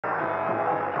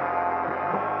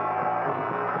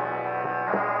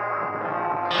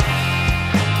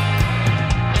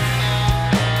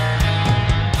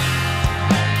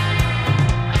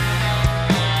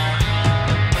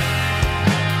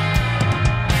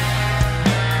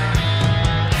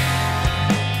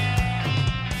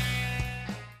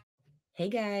Hey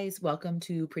guys, welcome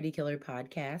to Pretty Killer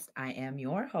Podcast. I am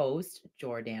your host,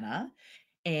 Jordana,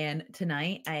 and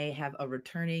tonight I have a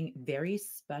returning very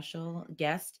special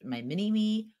guest, my mini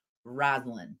me,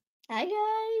 Rosalind. Hi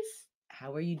guys.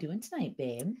 How are you doing tonight,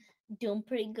 babe? Doing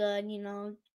pretty good,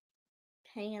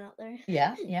 hanging out there.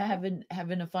 Yeah,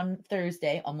 having a fun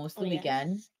Thursday, almost Oh the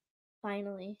weekend. yes.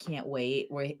 Finally. Can't wait.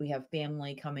 We have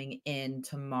family coming in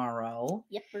tomorrow,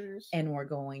 Yippers. and we're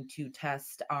going to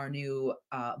test our new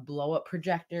blow up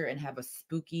projector and have a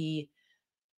spooky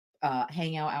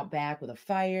hang out back with a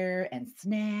fire and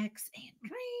snacks and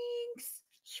drinks.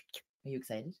 Are you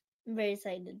excited? I'm very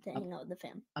excited to I'm, hang out with the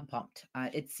fam. I'm pumped.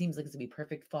 It seems like it's gonna be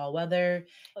perfect fall weather,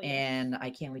 Oh yes. and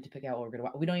I can't wait to pick out what we're gonna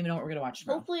watch. We don't even know what we're gonna watch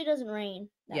tomorrow. Hopefully it doesn't rain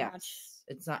that much. Yes,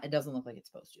 it's not. It doesn't look like it's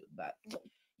supposed to, but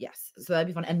yes. So that'd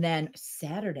be fun. And then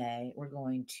Saturday we're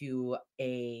going to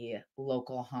a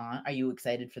local haunt. Are you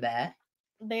excited for that?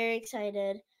 Very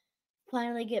excited.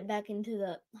 Finally get back into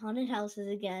the haunted houses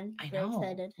again. I Very know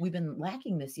excited. we've been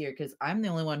lacking this year because I'm the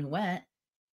only one who went.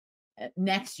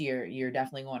 Next year you're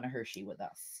definitely going to Hershey with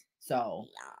us. So,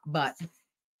 but Yes.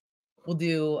 we'll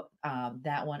do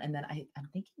that one, and then I'm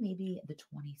thinking maybe the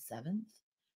 27th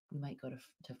we might go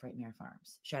to Frightmare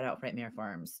Farms. Shout out Frightmare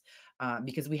Farms,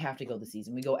 because we have to go this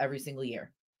season. We go every single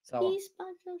year. So Please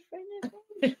sponsor us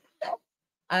right now.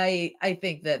 I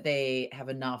think that they have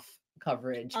enough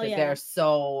coverage Oh because yeah. they're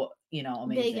so Big and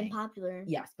amazing. popular.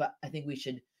 Yes, but I think we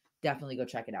should definitely go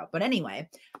check it out. But anyway,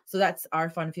 so that's our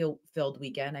filled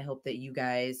weekend. I hope that you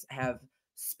guys have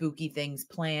spooky things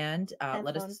planned. Have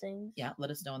Let fun us things. let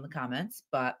us know in the comments.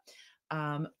 But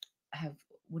have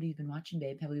what have you been watching,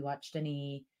 babe? Have you watched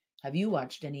any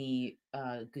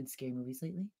good scary movies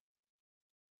lately?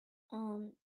 I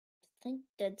think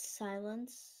Dead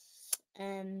Silence,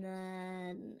 and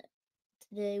then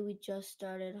today we just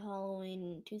started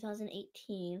Halloween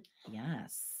 2018.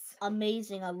 Yes.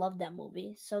 Amazing. I love that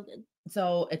movie. So good.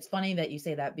 So it's funny that you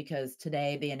say that because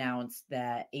today they announced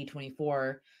that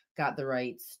A24 got the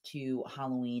rights to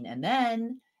Halloween. And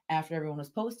then after everyone was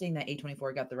posting that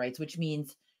A24 got the rights, which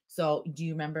means, so do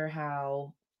you remember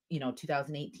how,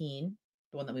 2018,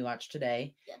 the one that we watched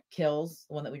today, Yeah. Kills,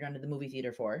 the one that we rented the movie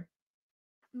theater for?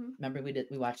 Mhm. Remember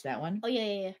we watched that one? Oh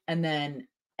yeah. And then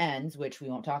Ends, which we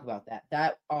won't talk about that.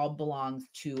 That all belongs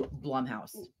to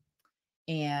Blumhouse.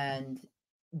 And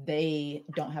they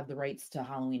don't have the rights to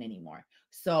Halloween anymore.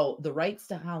 So the rights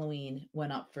to Halloween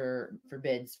went up for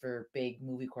bids for big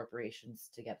movie corporations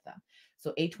to get them.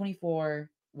 So A24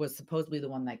 was supposedly the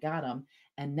one that got them,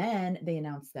 and then they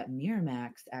announced that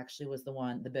Miramax actually was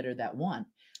the bidder that won.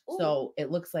 Ooh. So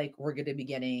it looks like we're going to be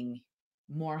getting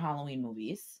more Halloween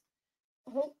movies.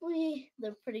 Hopefully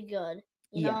they're pretty good.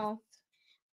 You Yeah. know.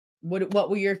 What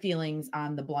were your feelings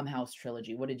on the Blumhouse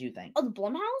trilogy? What did you think? Oh, the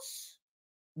Blumhouse.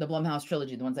 The Blumhouse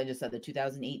trilogy, the ones I just said, the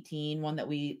 2018 one that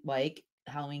we like,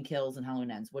 Halloween Kills and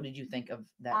Halloween Ends. What did you think of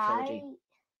that trilogy?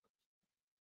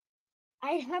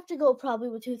 I have to go probably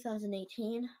with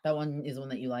 2018. That one is one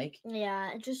that you like?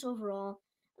 Yeah, just overall.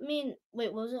 I mean,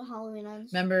 wait, was it Halloween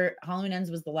Ends? Remember, Halloween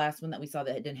Ends was the last one that we saw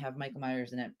that it didn't have Michael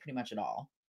Myers in it pretty much at all.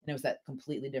 And it was that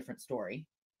completely different story.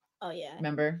 Oh yeah.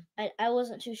 Remember? I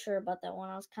wasn't too sure about that one.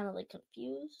 I was kind of like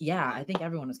confused. Yeah, I think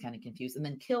everyone was kind of confused. And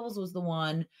then Kills was the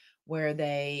one where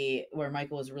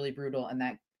Michael was really brutal and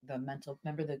that the mental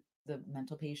remember the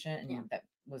mental patient and that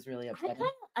was really upsetting.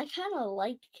 I kind of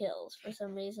liked Kills for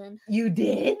some reason. You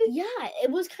did? Yeah,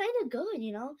 it was kind of good,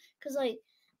 because like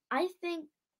I think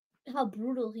how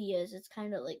brutal he is, it's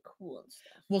kind of like cool and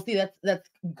stuff. Well, see, that's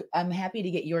I'm happy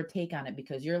to get your take on it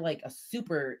because you're like a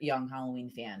super young Halloween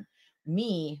fan.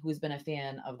 Me, who's been a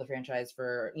fan of the franchise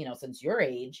for, since your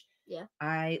age. Yeah.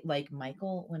 I like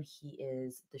Michael when he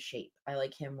is the Shape. I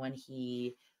like him when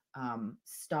he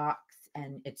stalks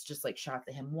and it's just like shots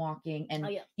of him walking and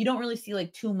you don't really see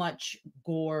like too much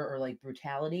gore or like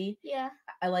brutality. Yeah.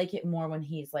 I like it more when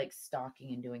he's like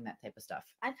stalking and doing that type of stuff.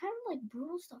 I kind of like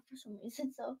brutal stuff for some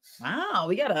reason. So wow,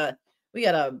 we got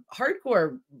a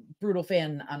hardcore brutal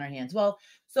fan on our hands. Well,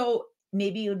 so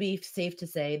maybe it would be safe to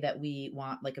say that we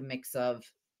want like a mix of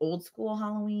old school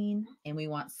Halloween and we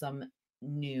want some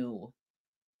new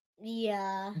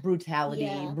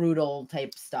brutality, brutal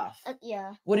type stuff.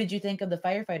 Yeah. What did you think of the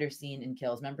firefighter scene in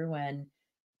Kills? Remember when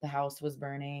the house was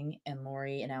burning and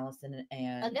Lori and Allison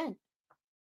and again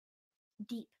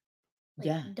deep,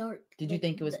 dark. Did you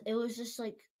think it was just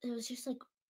like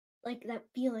that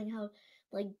feeling how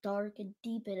like dark and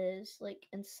deep it is like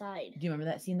inside. Do you remember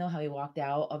that scene though? How he walked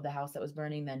out of the house that was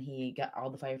burning, then he got all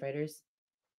the firefighters.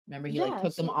 Remember he like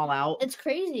took them all out. It's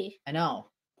crazy. I know.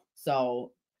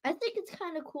 So I think it's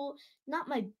kind of cool. Not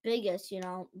my biggest,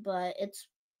 but it's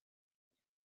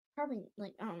probably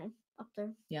like I don't know. up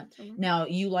there. Yeah. somewhere. Now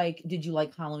did you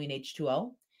like Halloween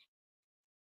H2O?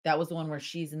 That was the one where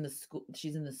she's in the school.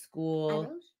 She's in the school.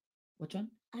 Eyebrows? Which one?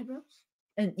 Eyebrows?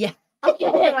 And yeah.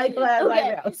 Okay. Michael has Okay.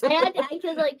 eyebrows. I had to,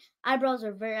 because like eyebrows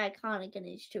are very iconic in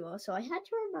H2O, so I had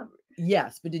to remember.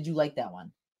 Yes, but did you like that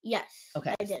one? Yes.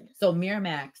 Okay. I did. So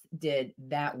Miramax did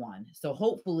that one. So They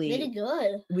hopefully did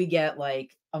good. we get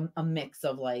like a mix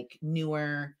of like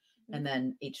newer and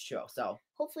then H2O. So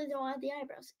Hopefully they don't have the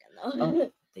eyebrows again though.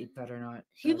 oh, they better not.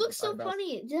 He have looks those so eyebrows.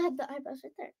 funny. They have the eyebrows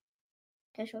right there.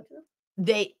 Can I show it to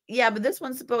them? But this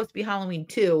one's supposed to be Halloween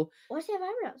too. Why does he have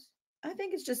eyebrows? I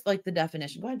think it's just like the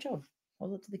definition. Go ahead, show 'em.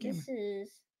 Hold it to the camera. This is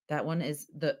That one is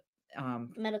the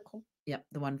medical. Yep,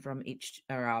 the one from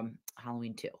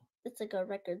Halloween 2. It's like a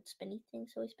record spinny thing,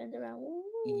 so he spins around. Ooh.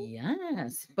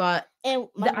 Yes, but And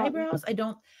the eyebrows,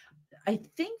 I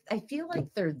feel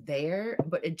like they're there,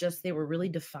 but they were really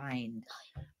defined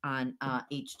on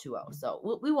H2O.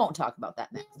 So we won't talk about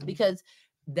that next because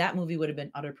that movie would have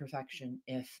been utter perfection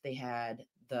if they had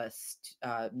the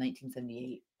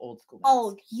 1978 old school mask.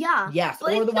 Oh yeah. Yes,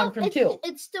 but or the one from 2.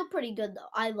 It's still pretty good though.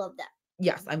 I love that.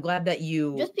 Yes, I'm glad that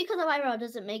you just because of eyebrow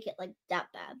doesn't make it like that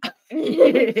bad.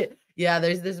 Yeah,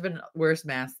 there's been worse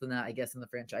masks than that, I guess, in the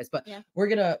franchise. But yeah.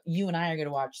 you and I are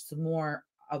gonna watch some more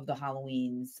of the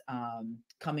Halloweens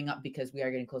coming up because we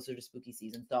are getting closer to spooky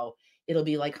season. So it'll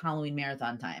be like Halloween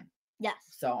marathon time. Yes.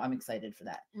 So I'm excited for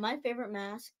that. My favorite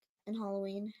mask in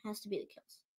Halloween has to be the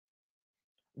kills.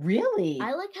 Really?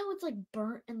 I like how it's like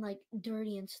burnt and like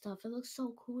dirty and stuff. It looks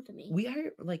so cool to me. We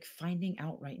are like finding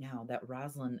out right now that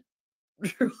Rosalind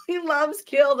really loves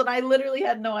kills, and I literally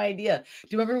had no idea. Do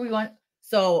you remember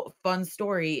so fun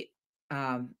story,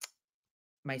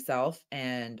 myself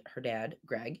and her dad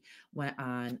Greg went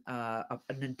on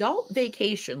an adult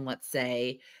vacation, let's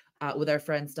say, with our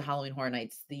friends to Halloween Horror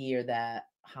Nights the year that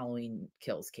Halloween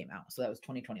Kills came out. So that was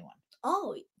 2021.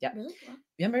 Oh yeah, really? Wow.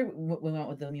 Remember we went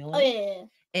with the mule? Oh yeah.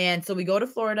 And so we go to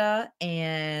Florida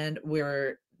and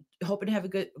we're hoping to have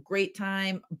a great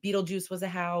time. Beetlejuice was a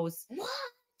house. What?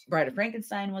 Bride of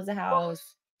Frankenstein was a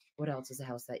house. What else was a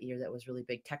house that year that was really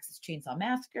big? Texas Chainsaw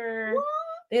Massacre. What?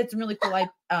 They had some really cool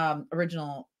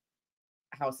original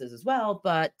houses as well,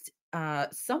 but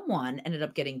someone ended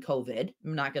up getting COVID.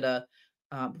 I'm not gonna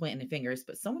point any fingers,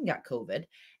 but someone got COVID.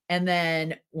 And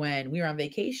then when we were on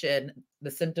vacation, the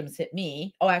symptoms hit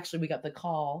me. Oh, actually, we got the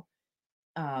call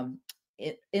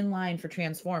in line for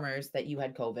Transformers that you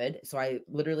had COVID. So I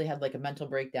literally had like a mental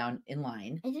breakdown in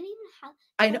line. I didn't even have.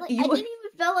 I know. I didn't even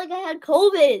feel like I had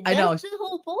COVID. I know. That's the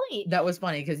whole point. That was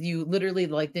funny because you literally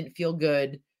like didn't feel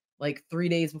good like 3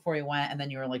 days before you went, and then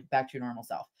you were like back to your normal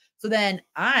self. So then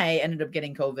I ended up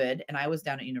getting COVID, and I was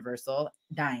down at Universal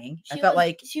dying. I felt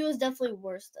like she was definitely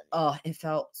worse than me. Oh,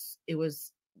 it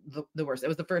was the worst. It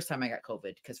was the first time I got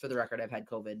COVID because, for the record, I've had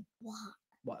COVID.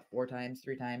 What, 4 times,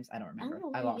 3 times? I don't remember.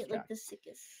 I lost track. Like the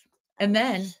sickest. And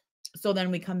then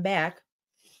we come back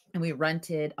and we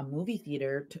rented a movie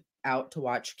theater out to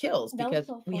watch Kills because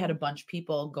we had a bunch of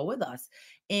people go with us.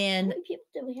 And how many people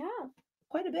did we have?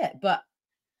 Quite a bit. But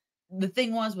the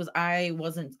thing was I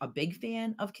wasn't a big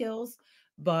fan of Kills,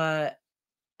 but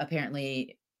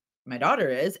apparently my daughter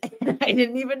is, and I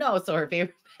didn't even know. So her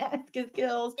favorite mask is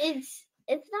Kills. It's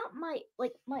not my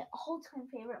all-time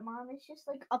favorite, Mom. It's just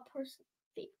like a person's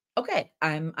favorite. Okay,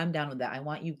 I'm down with that. I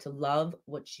want you to love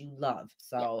what you love.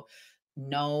 So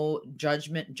no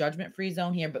judgment-free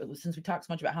zone here. But since we talked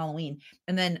so much about Halloween,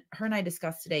 and then her and I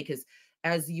discussed today, because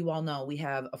as you all know, we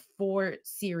have a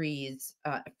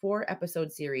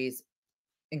 4-episode series,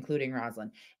 including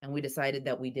Rosalind, and we decided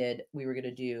that we were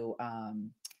gonna do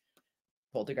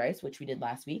Poltergeist, which we did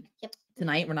last week. Yep.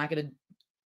 Tonight we're not gonna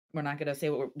say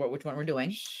which one we're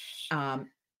doing.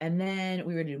 And then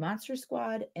we were gonna do Monster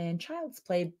Squad and Child's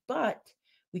Play, but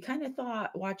we kind of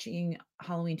thought watching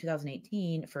Halloween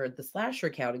 2018 for the slasher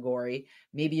category,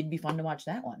 maybe it'd be fun to watch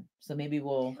that one. So maybe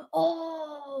we'll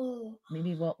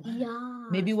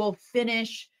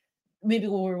finish. Maybe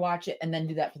we'll rewatch it and then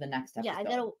do that for the next episode. Yeah, I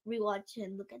gotta rewatch it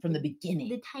and look at from the beginning.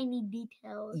 The tiny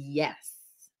details. Yes,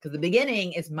 because the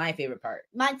beginning is my favorite part.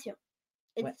 Mine too.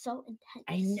 It's so intense.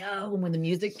 I know. When the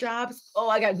music drops,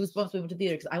 I got goosebumps. We went to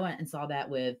theater because I went and saw that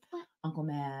with Uncle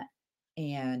Matt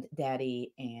and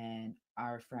Daddy and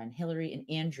our friend Hillary and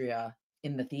Andrea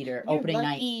in the theater. You're opening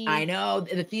lucky. night. I know.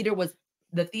 The theater,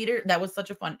 that was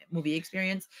such a fun movie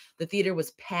experience. The theater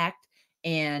was packed,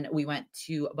 and we went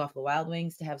to Buffalo Wild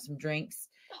Wings to have some drinks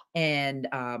and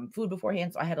food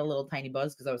beforehand. So I had a little tiny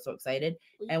buzz because I was so excited.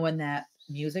 And when that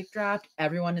music dropped,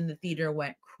 everyone in the theater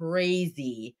went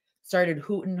crazy, started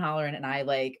hooting and hollering, and I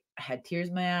like I had tears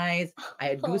in my eyes. I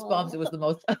had goosebumps. It was Oh, the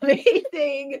most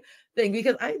amazing thing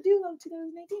because I do love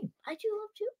 2019. I do love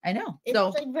too. I know. It's So,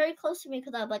 like very close to me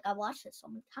because I watched it so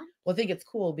many times. well, I think it's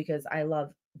cool because I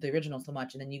love the original so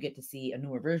much, and then you get to see a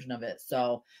newer version of it. Yeah.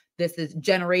 So this is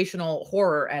generational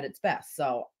horror at its best.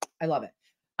 So I love it.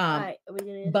 All right, are we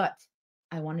gonna? But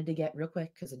I wanted to get real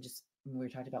quick because when we were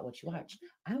talking about what you watched,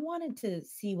 I wanted to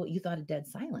see what you thought of Dead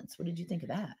Silence. What did you think of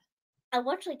that? I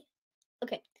watched like,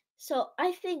 okay, so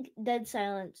I think Dead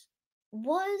Silence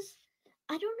was,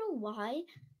 I don't know why,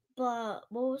 but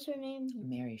what was her name?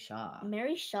 Mary Shaw.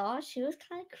 Mary Shaw. She was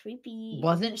kind of creepy.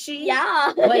 Wasn't she?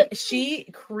 Yeah. Like, she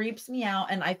creeps me out.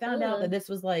 And I found out that Ugh. this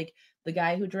was like the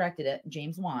guy who directed it,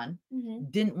 James Wan, Mhm.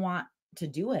 didn't want to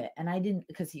do it. And I didn't,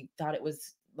 because he thought it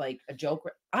was like a joke.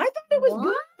 I thought it was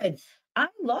What? good. I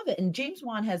love it. And James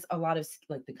Wan has a lot of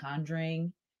like The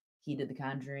Conjuring. He did The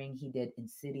Conjuring. He did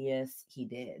Insidious. He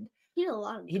did He did a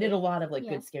lot of he did a lot of like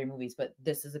yeah. good scary movies, but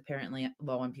this is apparently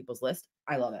low on people's list.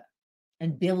 I love it.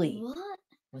 And Billy, What?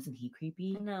 wasn't he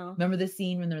creepy? No. Remember the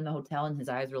scene when they're in the hotel and his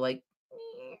eyes were like,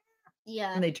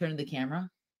 Yeah. and they turned to the camera?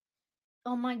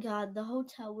 Oh my god, the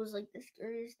hotel was like the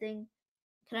scariest thing.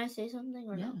 Can I say something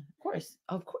or Yeah, no? of course.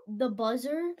 Of course. The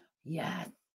buzzer. Yes.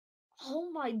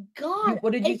 Oh my god.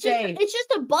 What did you say? It's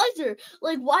just a buzzer.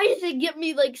 Like, why does it get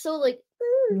me like so like?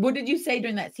 What did you say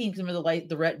during that scene? Because remember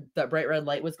the bright red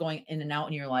light was going in and out,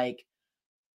 and you're like,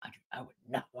 I would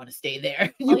not want to stay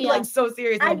there. You were yeah. like so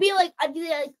serious. I'd be like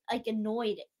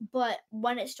annoyed, but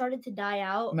when it started to die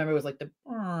out, Remember, it was like the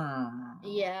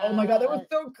yeah. oh my god, that was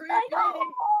so creepy. I know.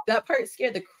 That part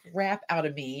scared the crap out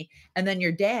of me. And then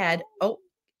your dad, oh,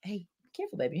 hey,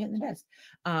 careful, baby, you're hitting the desk.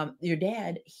 Your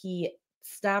dad, he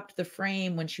stopped the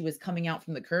frame when she was coming out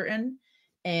from the curtain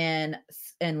and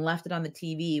left it on the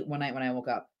TV one night when I woke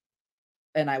up.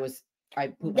 And I pooped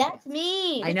my That's pants.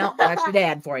 me. I know, that's your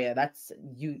dad for you. That's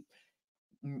you.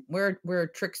 We're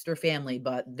a trickster family,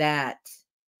 but that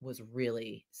was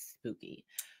really spooky.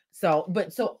 So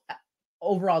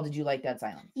overall, did you like Dead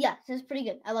Silence? Yeah, it's pretty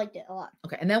good. I liked it a lot.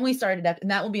 Okay, and then we started up,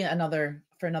 and that will be another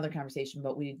conversation.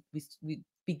 But we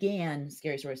began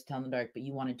Scary Stories to Tell in the Dark. But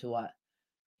you wanted to what?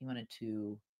 You wanted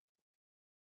to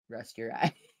rest your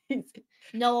eyes.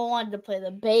 No one wanted to play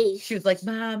the bass. She was like,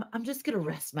 "Mom, I'm just gonna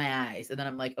rest my eyes," and then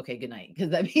I'm like, "Okay, good night," because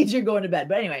that means you're going to bed.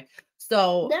 But anyway,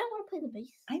 so Then I want to play the bass.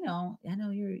 I know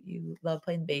you love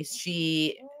playing the bass.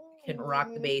 She can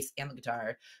rock the bass and the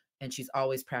guitar, and she's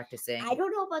always practicing. I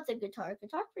don't know about the guitar.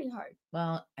 Guitar's pretty hard.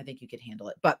 Well, I think you could handle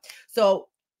it. But so,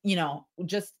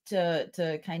 just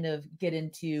to kind of get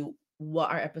into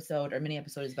what our mini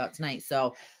episode is about tonight.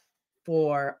 So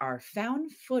for our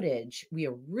found footage,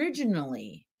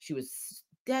 she was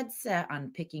dead set on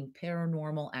picking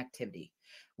Paranormal Activity,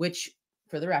 which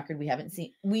for the record, we haven't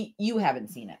seen. You haven't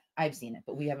seen it. I've seen it,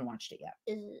 but we haven't watched it yet.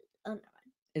 Is it? Oh, no.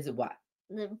 Is it what?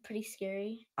 Pretty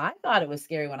scary. I thought it was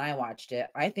scary when I watched it.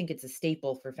 I think it's a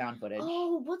staple for found footage.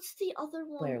 Oh, what's the other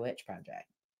one? Blair Witch Project.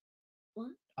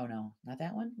 What? Oh no, not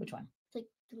that one. Which one? Like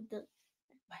with the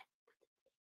what?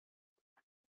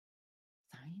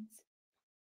 Signs?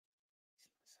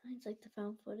 Signs like the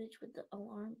found footage with the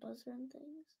alarm buzzer and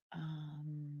things.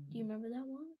 Do you remember that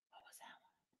one? What was that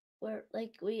one? Where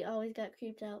like we always got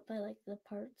creeped out by like the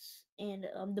parts and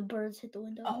the birds hit the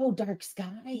window. Oh, Dark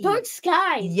Sky. Dark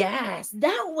Sky. Yes.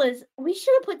 That was. We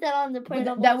should have put that on the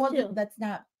Paranormal. That wasn't. Too. That's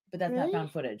not. But that's Really? not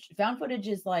found footage. Found footage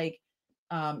is like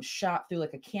shot through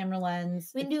like a camera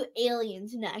lens. We can do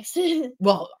aliens next.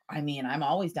 Well, I mean, I'm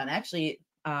always done. Actually,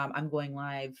 I'm going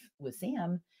live with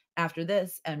Sam after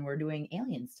this, and we're doing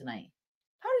aliens tonight.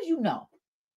 How did you know?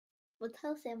 Well,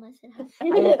 tell Sam I said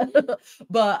hi.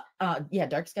 But yeah,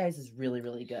 Dark Skies is really,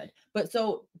 really good. But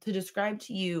so to describe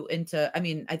to you I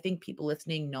mean, I think people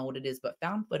listening know what it is, but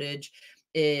found footage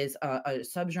is a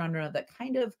subgenre that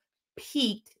kind of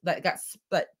peaked, that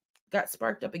got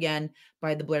sparked up again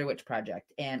by the Blair Witch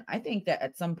Project. And I think that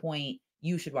at some point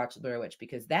you should watch the Blair Witch,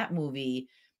 because that movie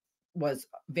was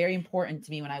very important to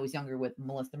me when I was younger with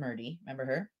Melissa Murdy. Remember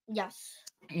her? Yes.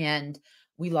 And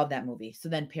we love that movie. So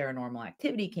then Paranormal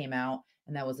Activity came out,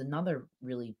 and that was another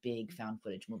really big found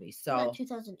footage movie. So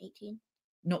 2018.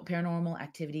 No, Paranormal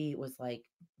Activity was like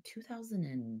 2000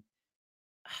 and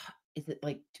is it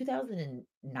like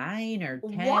 2009 or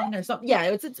 10 or something? Yeah,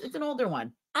 it's an older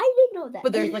one. I didn't know that.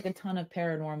 But there's like a ton of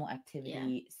Paranormal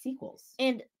Activity sequels.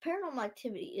 And Paranormal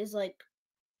Activity is like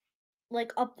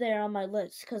up there on my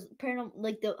list, because paranormal,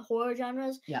 like the horror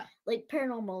genres. Yeah. Like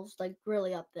Paranormal's like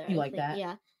really up there. You like that?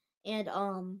 Yeah. And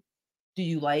do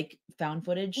you like found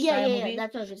footage? Yeah, movies?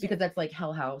 that's what I was gonna say. Because that's like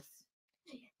Hell House.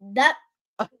 That's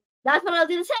what I was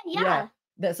gonna say. Yeah.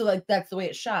 So like that's the way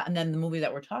it's shot. And then the movie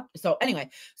that we're talking. So anyway,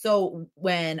 so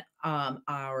when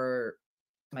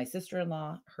my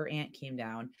sister-in-law, her aunt came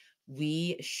down,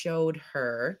 we showed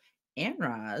her and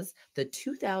Roz the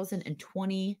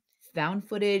 2020 found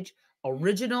footage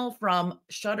original from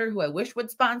Shudder, who I wish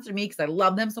would sponsor me because I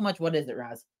love them so much. What is it,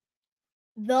 Roz?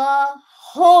 The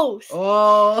Host.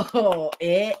 Oh,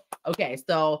 okay.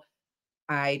 So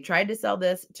I tried to sell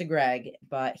this to Greg,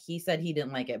 but he said he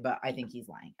didn't like it, but I think he's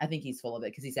lying. I think he's full of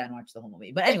it because he sat and watched the whole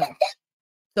movie. But anyway,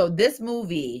 so this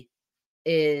movie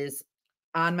is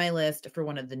on my list for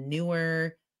one of the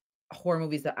newer horror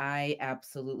movies that I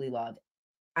absolutely love.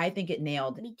 I think it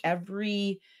nailed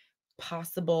every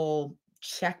possible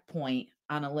checkpoint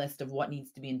on a list of what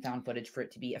needs to be in found footage for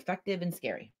it to be effective and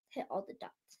scary. Hit all the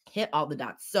dots. Hit all the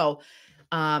dots. So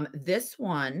this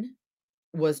one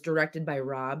was directed by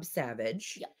Rob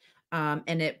Savage. Yep.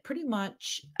 And it pretty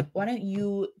much, why don't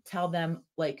you tell them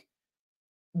like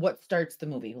what starts the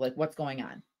movie, like what's going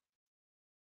on?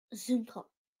 Zoom call.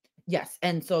 Yes.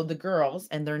 And so the girls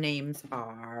and their names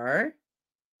are,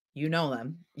 you know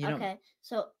them. Okay.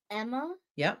 So Emma.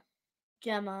 Yep.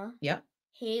 Gemma. Yep.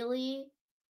 Haley.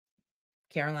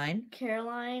 Caroline.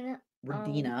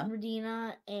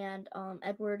 Redina, and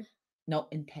Edward. No,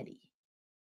 and Teddy.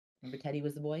 Remember Teddy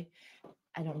was the boy?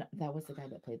 I don't know. That was the guy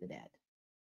that played the dad.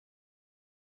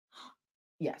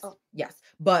 Yes. Oh. Yes.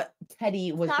 But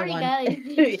Teddy was the one.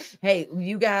 Guys. Hey,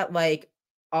 you got like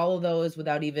all of those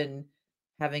without even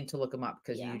having to look them up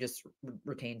because you just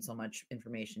retain so much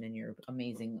information in your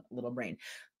amazing little brain.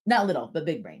 Not little, but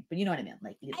big brain. But you know what I mean?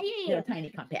 Like tiny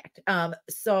compact.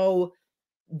 So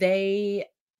they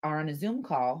are on a Zoom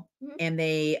call and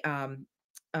they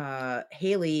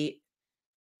Haley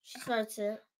she starts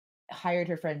it. Hired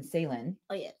her friend Salin.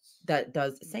 Oh yes. That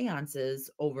does seances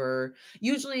over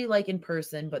usually like in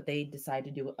person, but they decide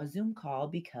to do a Zoom call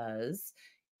because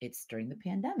it's during the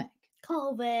pandemic.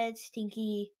 COVID,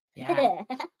 stinky. Yeah.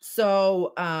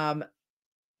 So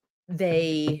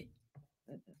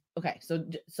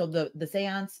so the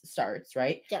seance starts,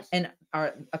 right? Yes. And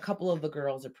a couple of the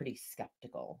girls are pretty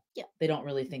skeptical. Yeah. They don't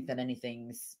really think that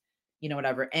anything's,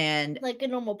 whatever. And like a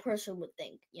normal person would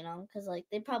think, because like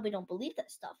they probably don't believe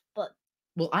that stuff. But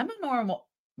I'm a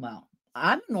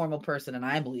normal person and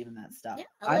I believe in that stuff. Yeah,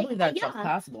 I believe that stuff's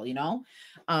possible,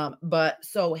 But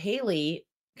so Haley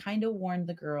kind of warned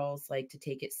the girls like to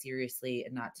take it seriously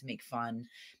and not to make fun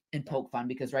and poke fun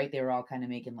because they were all kind of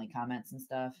making like comments and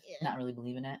stuff, not really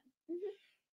believing it. Mm-hmm.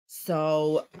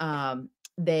 So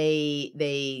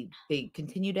they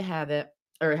continue to have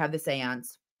the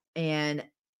seance, and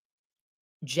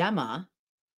Gemma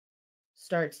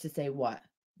starts to say what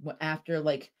after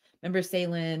remember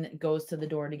Salin goes to the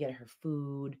door to get her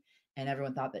food and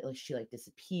everyone thought that she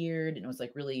disappeared and it was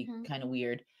really kind of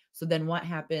weird. So then what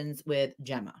happens with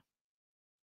Gemma?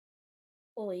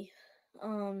 Oi.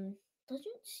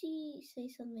 Doesn't she say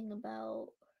something about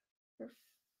her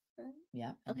friend?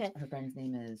 Yeah. Okay. Her friend's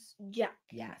name is Jack.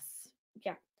 Yes.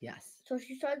 Jack. Yes. So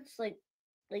she starts like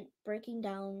breaking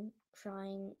down,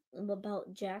 crying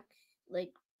about Jack,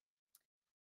 like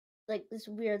this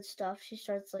weird stuff. She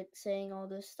starts saying all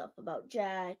this stuff about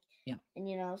Jack. Yeah. And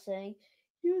saying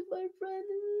he was my friend.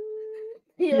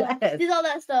 Yes. Did all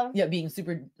that stuff. Yeah, being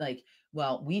super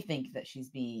we think that she's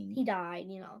being he died,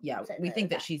 Yeah, we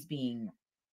think that she's being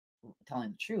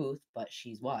telling the truth, but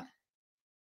she's what?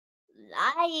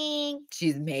 Lying.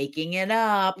 She's making it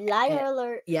up. Liar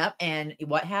alert. Yep. And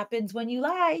what happens when you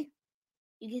lie?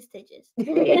 You get stitches.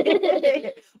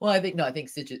 Well, I think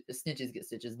snitches get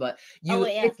stitches, but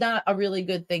it's not a really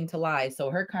good thing to lie. So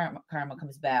her karma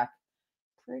comes back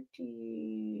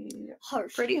pretty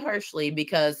harshly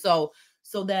because so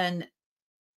then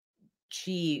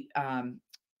she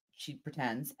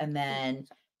pretends and then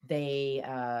they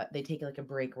take a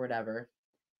break or whatever.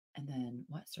 And then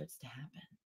what starts to happen?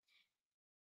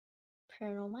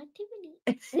 Paranormal activity.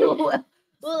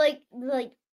 Well,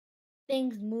 like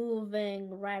things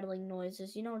moving, rattling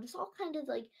noises, just all kind of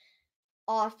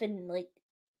off and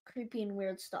creepy and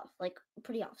weird stuff,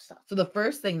 pretty off stuff. So the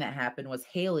first thing that happened was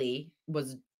Haley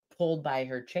was pulled by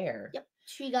her chair. Yep.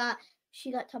 She got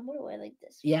tumbled away like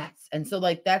this. Yes. And so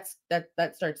that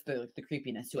starts the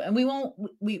creepiness to it. And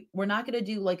we're not going to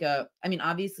do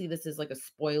obviously this is a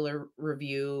spoiler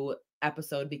review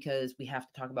episode because we have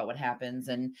to talk about what happens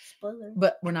spoiler.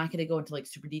 But we're not going to go into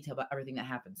super detail about everything that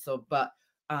happens. So, but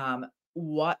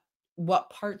what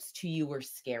parts to you were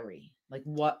scary?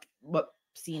 What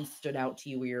scenes stood out to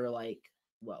you where you're like,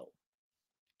 whoa?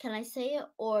 Can I say it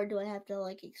or do I have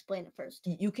to explain it first?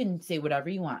 You can say whatever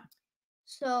you want.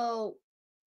 So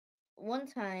one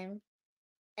time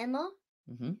Emma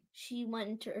Mm-hmm. she went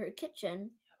into her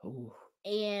kitchen Oh.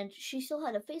 and she still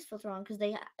had a face filter on because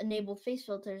they enabled face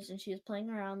filters, and she was playing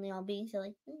around, they all being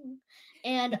silly.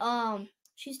 And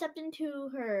she stepped into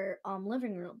her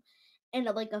living room, and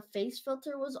like a face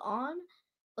filter was on,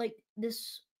 like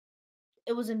this.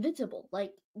 It was invisible,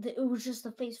 like it was just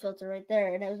a face filter right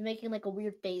there, and it was making like a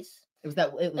weird face. It was that.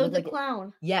 It It was looked a like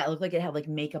clown. yeah, it looked like it had like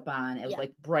makeup on. It was Yeah,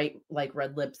 like bright, like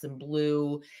red lips and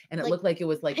blue, and it like looked like it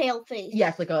was like pale face.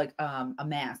 yes, like a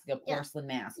mask, a Yeah, porcelain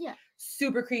mask. yeah.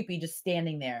 Super creepy, just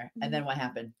standing there. And then Mhm. what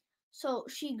happened? So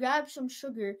she grabbed some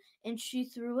sugar and she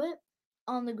threw it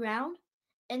on the ground,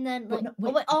 and then What? like No,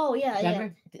 wait. oh yeah, yeah.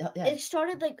 Remember? Yeah. It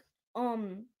started like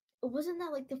wasn't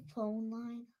that like the phone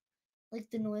line, like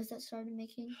the noise that started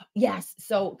making? Yes.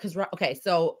 So, because okay,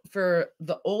 so for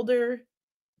the older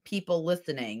people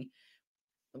listening,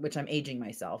 which I'm aging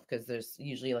myself because there's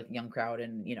usually like a young crowd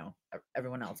and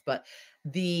everyone else. But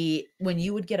when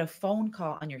you would get a phone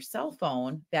call on your cell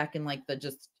phone back in like the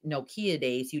just Nokia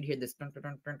days, you'd hear this dun, dun,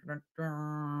 dun, dun, dun,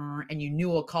 dun, and you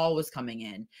knew a call was coming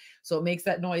in. So it makes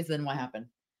that noise. Then what happened?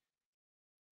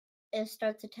 It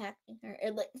starts attacking her.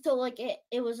 It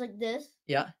was like this.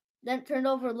 Yeah. Then turned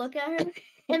over, look at her,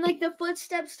 and like the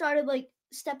footsteps started like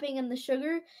stepping in the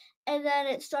sugar, and then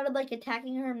it started like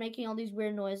attacking her, making all these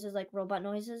weird noises, like robot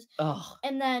noises. Oh.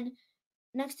 And then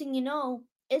next thing you know,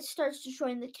 it starts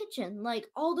destroying the kitchen. Like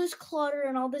all this clutter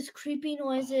and all this creepy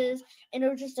noises, and it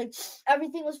was just like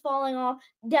everything was falling off.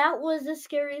 That was the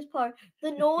scariest part.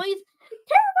 The noise,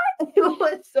 It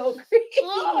was so creepy.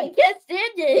 oh, I can't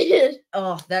stand it.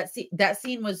 Oh, that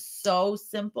scene was so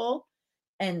simple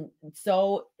and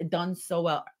so done so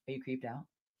well. Are you creeped out?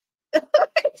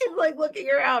 She's like looking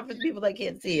around for the people that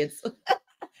can't see. It's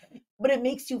but it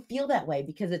makes you feel that way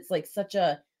because it's like such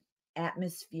a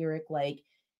atmospheric, like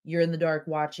you're in the dark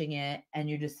watching it and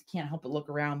you just can't help but look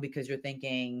around because you're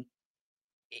thinking,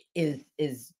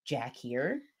 is Jack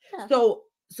here? Yeah. So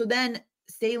then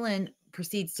Salen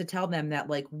proceeds to tell them that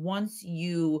like once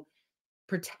you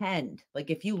pretend, like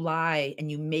if you lie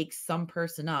and you make some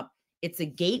person up, it's a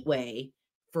gateway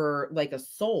for like a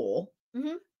soul,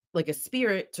 Mhm. like a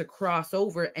spirit to cross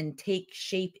over and take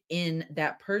shape in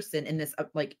that person in this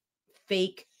like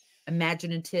fake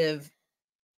imaginative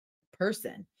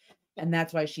person. And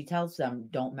that's why she tells them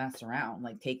don't mess around,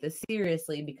 like take this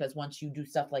seriously because once you do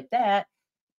stuff like that,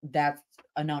 that's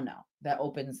a no. That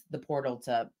opens the portal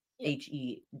to Yep.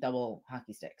 HE double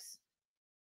hockey sticks.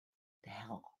 The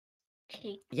hell.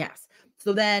 Okay. Yes.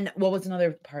 So then what was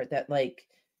another part that like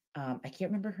I can't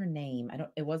remember her name.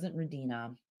 It wasn't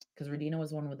Radina, because Radina was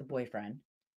the one with the boyfriend.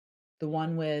 The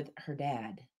one with her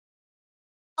dad.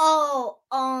 Oh,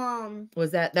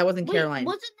 Was that wasn't wait, Caroline.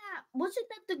 wasn't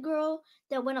that the girl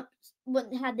that went up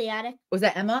had the attic? Was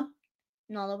that Emma?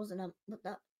 No, that wasn't Emma. What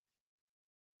that?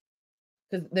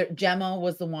 Because Gemma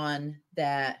was the one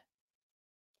that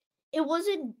It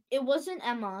wasn't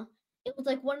Emma. It was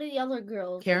like one of the other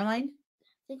girls. Caroline? I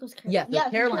think it was Caroline. Yes, Yeah,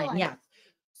 Caroline. Yes.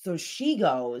 So she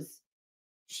goes.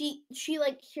 She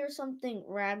like hears something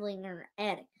rattling in her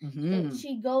attic. Mhm. So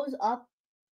she goes up,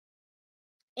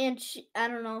 and I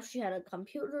don't know if she had a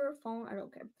computer or phone, I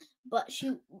don't care. But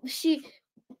she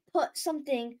put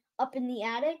something up in the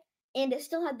attic, and it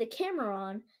still had the camera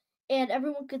on, and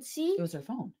everyone could see. It was her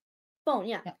phone. Phone,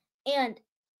 yeah. And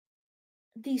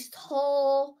these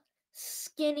tall,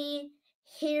 skinny,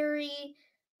 hairy,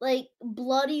 like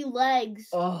bloody legs.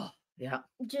 Oh, yeah.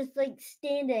 Just like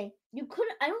standing.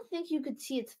 I don't think you could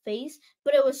see its face,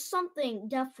 but it was something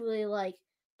definitely like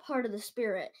part of the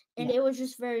spirit. And Yeah. it was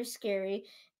just very scary.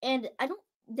 And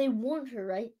they warned her,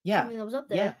 right? Yeah. Something that was up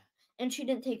there. Yeah. And she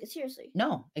didn't take it seriously.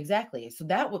 No, exactly. So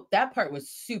that part was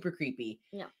super creepy.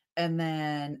 Yeah. And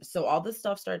then so all this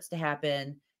stuff starts to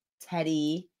happen.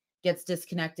 Teddy gets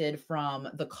disconnected from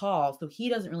the call, so he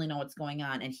doesn't really know what's going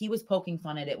on, and he was poking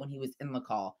fun at it when he was in the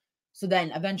call. So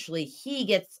then eventually he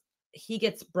gets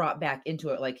brought back into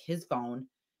it, like his phone,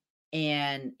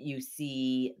 and you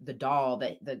see the doll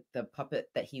that the puppet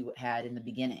that he had in the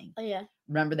beginning. Oh yeah.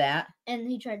 Remember that? And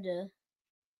he tried to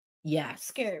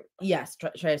scare everyone. Yes,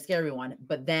 try to scare everyone,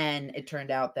 but then it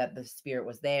turned out that the spirit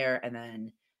was there, and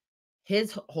then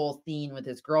his whole scene with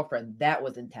his girlfriend, that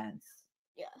was intense.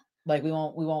 Yeah. Like we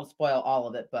won't spoil all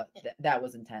of it, but that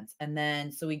was intense. And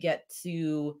then so we get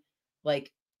to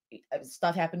like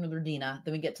stuff happened with Regina.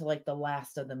 Then we get to like the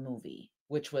last of the movie,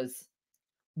 which was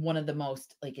one of the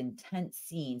most like intense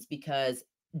scenes because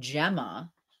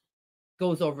Gemma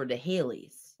goes over to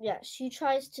Haley's. Yeah, she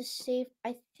tries to save.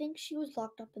 I think she was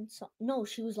locked up in No,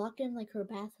 she was locked in like her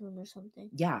bathroom or something.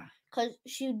 Yeah. Because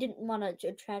she didn't want to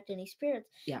attract any spirits.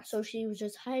 Yeah. So she was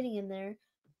just hiding in there.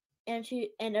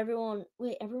 and everyone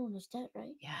was dead,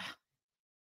 right? Yeah.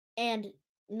 And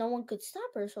no one could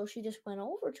stop her, so she just went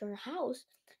over to her house.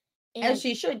 As And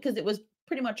she should, because it was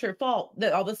pretty much her fault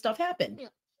that all this stuff happened. yeah,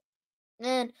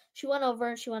 and she went over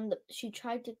and she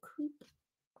tried to creep.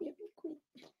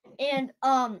 And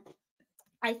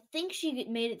I think she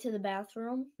made it to the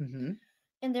bathroom, Mm-hmm.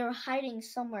 and they were hiding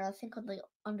somewhere. I think on like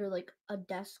under like a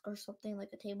desk or something, like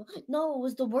a table. No, it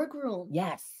was the workroom.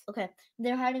 Yes. Okay,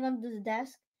 they're hiding under the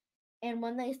desk, and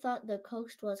when they thought the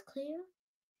coast was clear,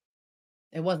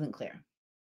 It wasn't clear.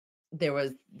 There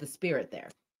was the spirit there.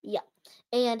 yeah,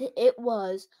 and it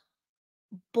was,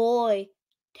 boy,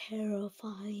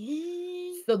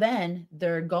 terrifying. So then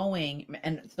they're going,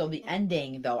 and so the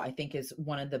ending, though, I think is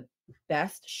one of the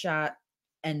best shot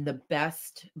and the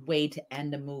best way to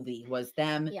end a movie was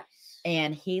them. Yes.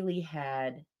 And Haley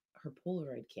had her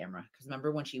Polaroid camera, because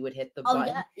remember when she would hit the Oh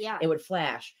button, yeah. it would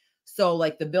flash. So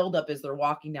like the buildup is they're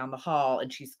walking down the hall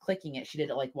and she's clicking it. She did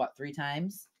it like what, 3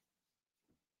 times?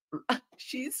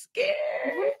 She's scared.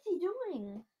 What is he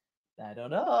doing? I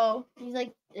don't know. He's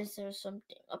like, is there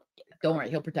something up there? Don't worry,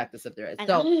 he'll protect us if there is. I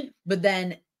So, know. but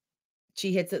then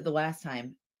she hits it the last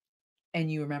time,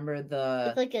 and you remember the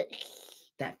It's like a,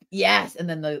 that yes, and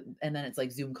then it's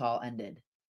like Zoom call ended.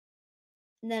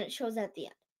 and then it shows at the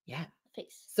end. Yeah.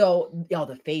 Face. So,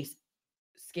 the face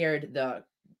scared the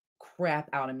crap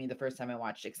out of me the first time I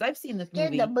watched it, because I've seen this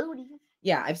movie. The booty.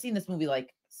 Yeah, I've seen this movie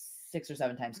like 6 or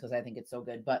 7 times because I think it's so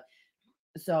good. But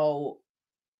so,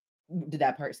 did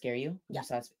that part scare you? Yeah.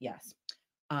 Yes.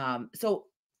 So,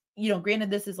 granted,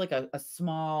 this is like a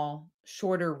small,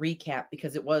 shorter recap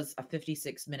because it was a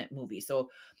 56-minute movie. So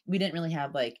we didn't really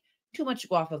have like too much to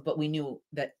go off of, but we knew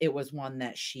that it was one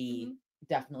that she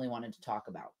definitely wanted to talk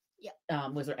about. Yeah.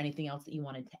 Was there anything else that you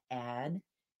wanted to add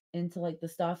into like the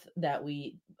stuff that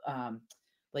we,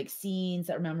 like scenes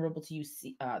that were memorable to you,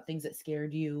 things that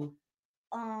scared you?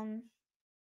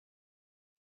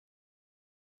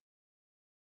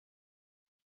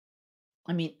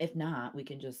 I mean, if not, we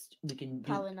can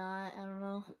Probably not. I don't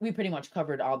know. We pretty much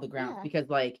covered all the ground Yeah. because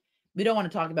like we don't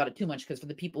want to talk about it too much because for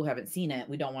the people who haven't seen it,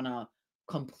 we don't want to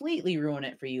completely ruin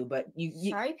it for you, but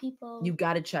Sorry, people. you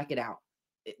got to check it out.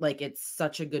 Like it's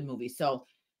such a good movie. So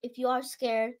if you are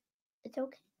scared, it's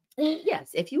okay. yes,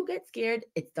 if you get scared,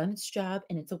 it's done its job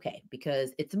and it's okay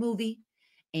because it's a movie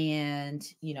and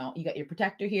you got your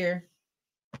protector here.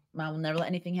 Mom will never let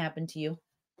anything happen to you.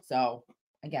 So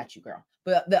I got you, girl.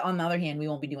 But on the other hand, we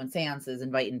won't be doing seances,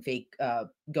 inviting fake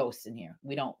ghosts in here.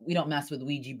 We don't mess with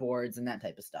Ouija boards and that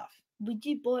type of stuff.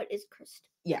 Ouija board is cursed.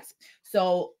 Yes.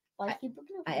 So I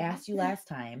asked you last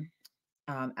time,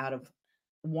 out of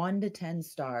 1 to 10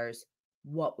 stars,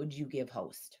 what would you give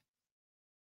host?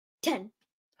 10.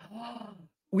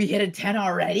 We hit a 10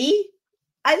 already?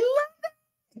 I love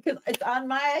it because it's on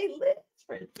my list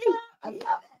for 10. I love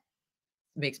it.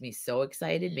 Makes me so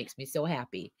excited, makes me so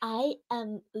happy. I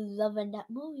am loving that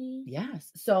movie. Yes.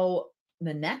 So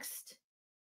the next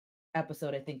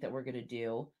episode I think that we're going to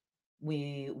do,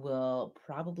 we will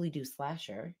probably do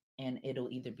slasher, and it'll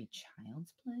either be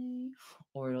Child's Play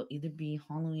or it'll either be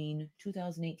Halloween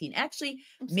 2018. Actually,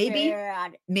 maybe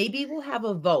we'll have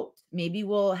a vote. Maybe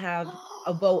we'll have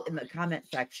a vote in the comment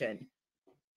section.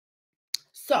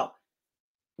 So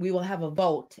we will have a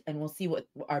vote and we'll see what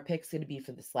our pick's going to be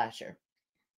for the slasher.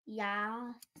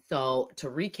 Yeah. So to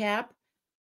recap,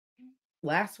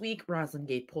 last week Rosalind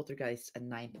gave Poltergeist a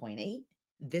 9.8.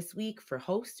 This week for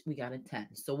host, we got a 10.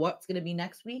 So what's going to be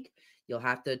next week? You'll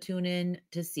have to tune in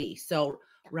to see. So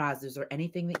Roz, is there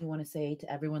anything that you want to say to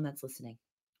everyone that's listening?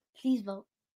 Please vote.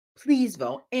 Please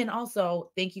vote. And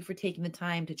also thank you for taking the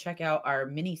time to check out our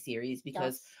mini series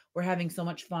because we're having so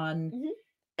much fun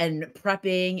and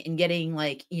prepping and getting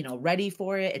ready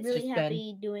for it. It's really just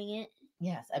happy doing it.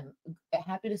 Yes, I'm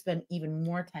happy to spend even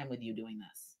more time with you doing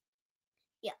this.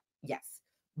 Yeah. Yes.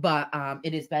 But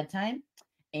it is bedtime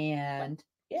and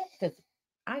because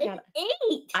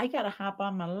I gotta hop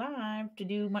on my live to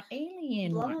do my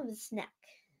alien one. I'll have a snack.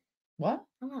 What?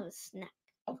 I'll have a snack.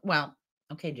 Oh, well,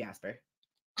 okay, Jasper.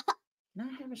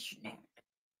 Not have a snack.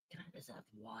 Can I just have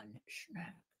one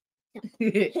snack?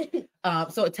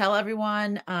 So tell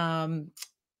everyone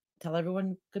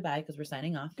goodbye because we're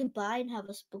signing off. Goodbye and have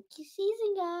a spooky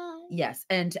season, guys. Yes.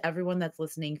 And to everyone that's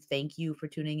listening, thank you for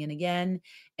tuning in again.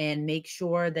 And make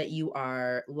sure that you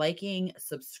are liking,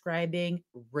 subscribing,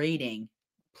 rating.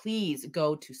 Please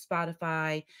go to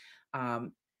Spotify,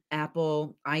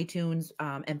 Apple, iTunes,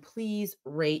 and please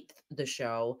rate the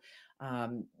show.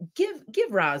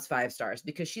 Give Roz 5 stars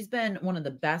because she's been one of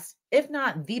the best, if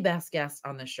not the best guest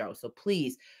on the show. So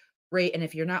please rate. And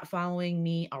if you're not following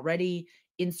me already,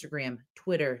 Instagram,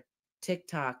 Twitter,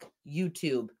 TikTok,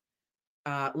 YouTube,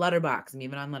 Letterbox. I'm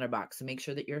even on Letterbox. So make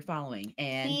sure that you're following.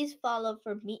 And Please follow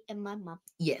for me and my mom.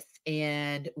 yes.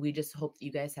 And we just hope that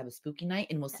you guys have a spooky night,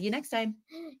 and we'll see you next time.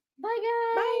 Bye,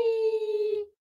 guys. Bye.